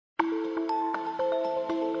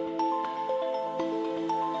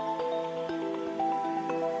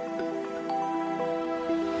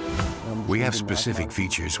We have specific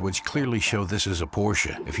features which clearly show this is a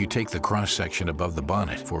Porsche. If you take the cross-section above the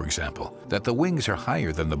bonnet, for example, that the wings are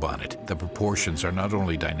higher than the bonnet. The proportions are not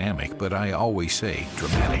only dynamic, but I always say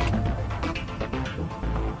dramatic.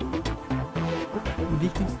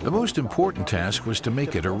 The most important task was to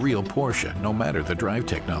make it a real Porsche, no matter the drive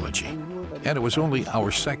technology. And it was only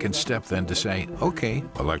our second step then to say, okay,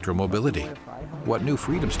 electromobility. What new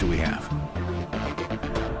freedoms do we have?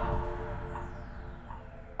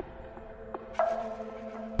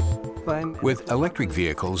 With electric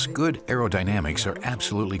vehicles, good aerodynamics are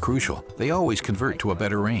absolutely crucial. They always convert to a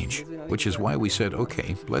better range, which is why we said,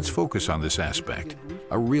 okay, let's focus on this aspect.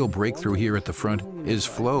 A real breakthrough here at the front is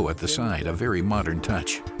flow at the side, a very modern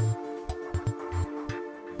touch.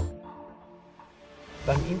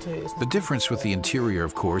 The difference with the interior,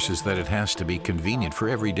 of course, is that it has to be convenient for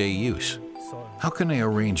everyday use. How can I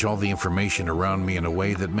arrange all the information around me in a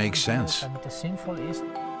way that makes sense?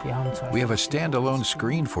 We have a standalone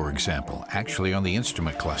screen, for example, actually on the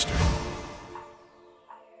instrument cluster.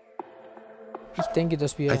 I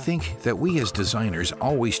think that we as designers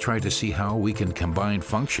always try to see how we can combine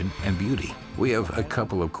function and beauty. We have a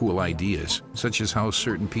couple of cool ideas, such as how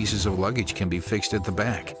certain pieces of luggage can be fixed at the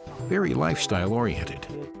back. Very lifestyle-oriented.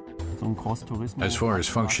 As far as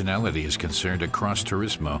functionality is concerned, a Cross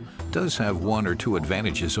Turismo does have one or two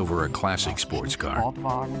advantages over a classic sports car.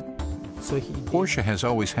 Porsche has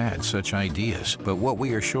always had such ideas, but what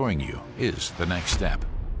we are showing you is the next step.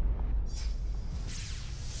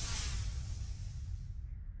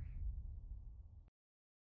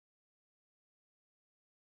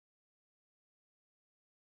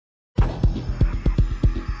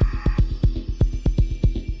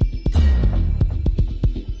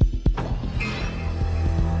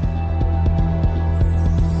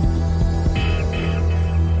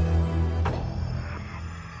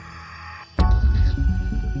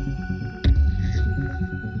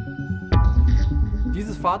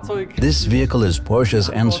 This vehicle is Porsche's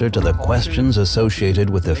answer to the questions associated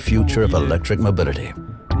with the future of electric mobility.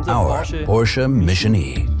 Our Porsche Mission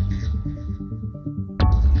E.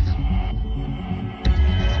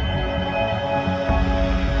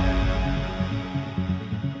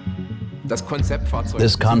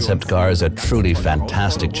 This concept car is a truly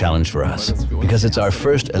fantastic challenge for us because it's our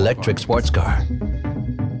first electric sports car.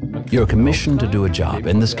 You're commissioned to do a job,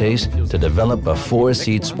 in this case, to develop a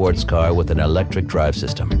 4-seat sports car with an electric drive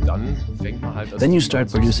system. Then you start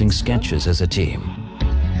producing sketches as a team.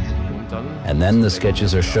 And then the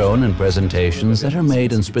sketches are shown in presentations that are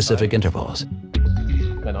made in specific intervals.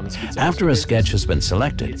 After a sketch has been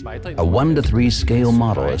selected, a 1:3 scale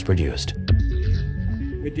model is produced.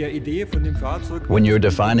 When you're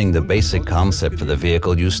defining the basic concept for the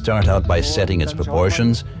vehicle, you start out by setting its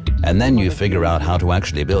proportions, and then you figure out how to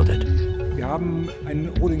actually build it.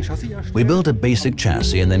 We built a basic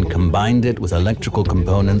chassis and then combined it with electrical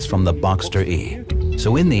components from the Boxster E.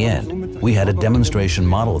 So in the end, we had a demonstration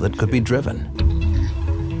model that could be driven.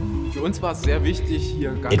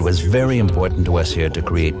 It was very important to us here to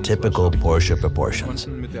create typical Porsche proportions.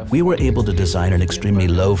 We were able to design an extremely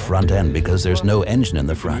low front end because there's no engine in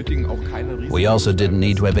the front. We also didn't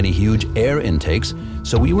need to have any huge air intakes,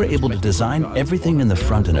 so we were able to design everything in the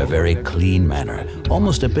front in a very clean manner,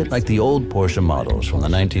 almost a bit like the old Porsche models from the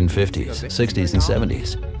 1950s, 60s and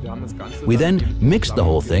 70s. We then mixed the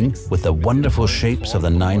whole thing with the wonderful shapes of the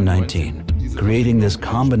 919. Creating this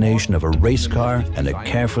combination of a race car and a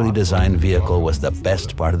carefully designed vehicle was the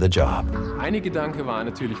best part of the job.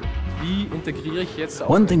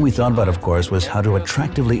 One thing we thought about, of course, was how to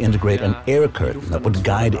attractively integrate an air curtain that would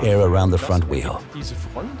guide air around the front wheel.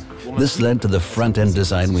 This led to the front-end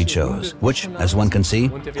design we chose, which, as one can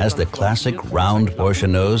see, has the classic round Porsche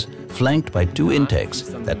nose flanked by 2 intakes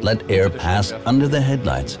that let air pass under the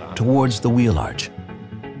headlights towards the wheel arch.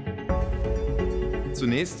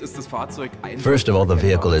 First of all, the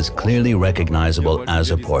vehicle is clearly recognizable as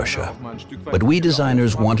a Porsche. But we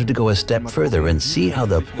designers wanted to go a step further and see how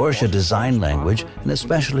the Porsche design language, and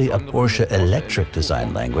especially a Porsche electric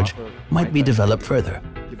design language, might be developed further.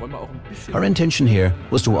 Our intention here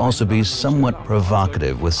was to also be somewhat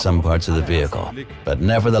provocative with some parts of the vehicle. But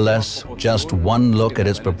nevertheless, just one look at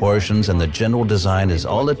its proportions and the general design is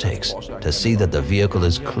all it takes to see that the vehicle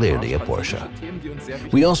is clearly a Porsche.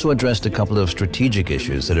 We also addressed a couple of strategic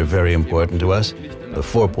issues that are very important to us. The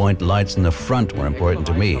 4-point lights in the front were important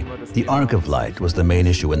to me. The arc of light was the main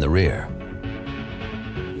issue in the rear.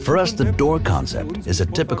 For us, the door concept is a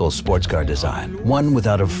typical sports car design, one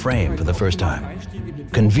without a frame for the first time.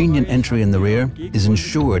 Convenient entry in the rear is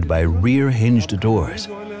ensured by rear hinged doors,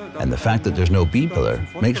 and the fact that there's no B-pillar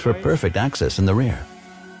makes for perfect access in the rear.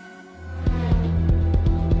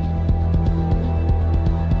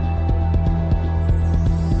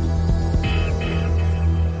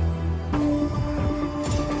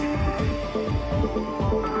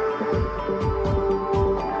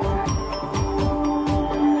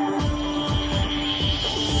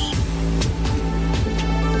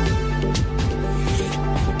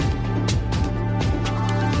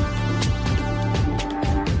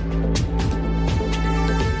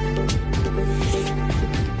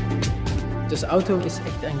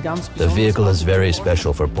 The vehicle is very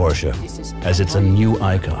special for Porsche, as it's a new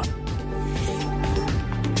icon.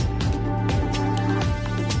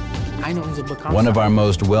 One of our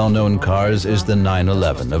most well-known cars is the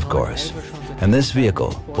 911, of course. And this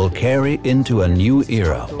vehicle will carry into a new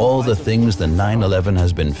era all the things the 911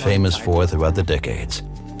 has been famous for throughout the decades.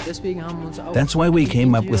 That's why we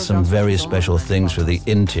came up with some very special things for the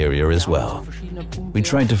interior as well. We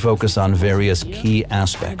tried to focus on various key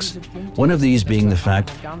aspects. One of these being the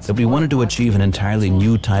fact that we wanted to achieve an entirely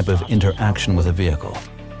new type of interaction with a vehicle.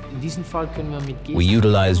 We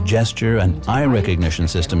utilize gesture and eye recognition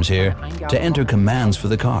systems here to enter commands for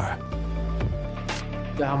the car.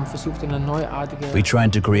 We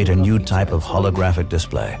tried to create a new type of holographic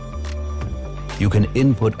display. You can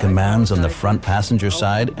input commands on the front passenger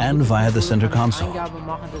side and via the center console.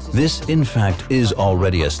 This, in fact, is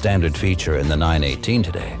already a standard feature in the 918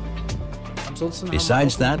 today.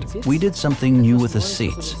 Besides that, we did something new with the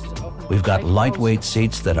seats. We've got lightweight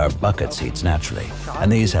seats that are bucket seats naturally,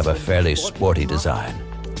 and these have a fairly sporty design.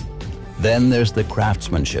 Then there's the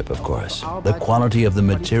craftsmanship, of course. The quality of the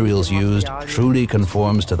materials used truly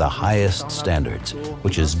conforms to the highest standards,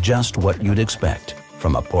 which is just what you'd expect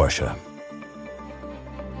from a Porsche.